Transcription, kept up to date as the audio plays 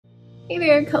Hey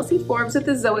there, Kelsey Forbes with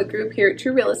the Zoet Group here at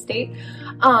True Real Estate.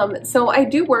 So I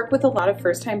do work with a lot of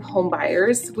first-time home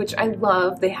buyers, which I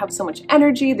love. They have so much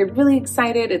energy. They're really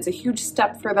excited. It's a huge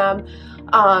step for them.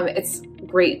 It's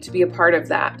great to be a part of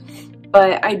that.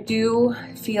 But I do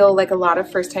feel like a lot of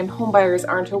first-time home buyers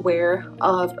aren't aware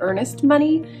of earnest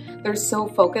money. They're so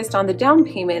focused on the down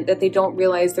payment that they don't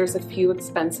realize there's a few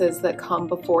expenses that come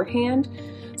beforehand.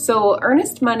 So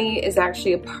earnest money is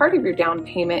actually a part of your down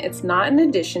payment. It's not an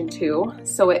addition to,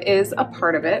 so it is a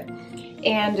part of it.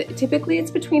 And typically it's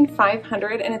between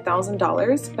 $500 and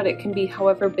 $1,000, but it can be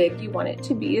however big you want it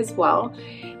to be as well.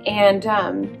 And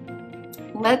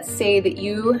let's say that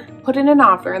you put in an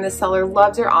offer and the seller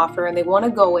loves your offer and they want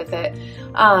to go with it.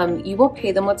 You will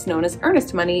pay them what's known as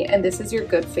earnest money, and this is your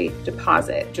good faith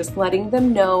deposit, just letting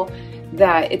them know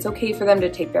that it's okay for them to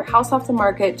take their house off the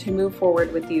market to move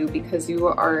forward with you because you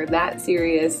are that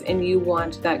serious and you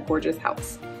want that gorgeous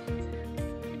house.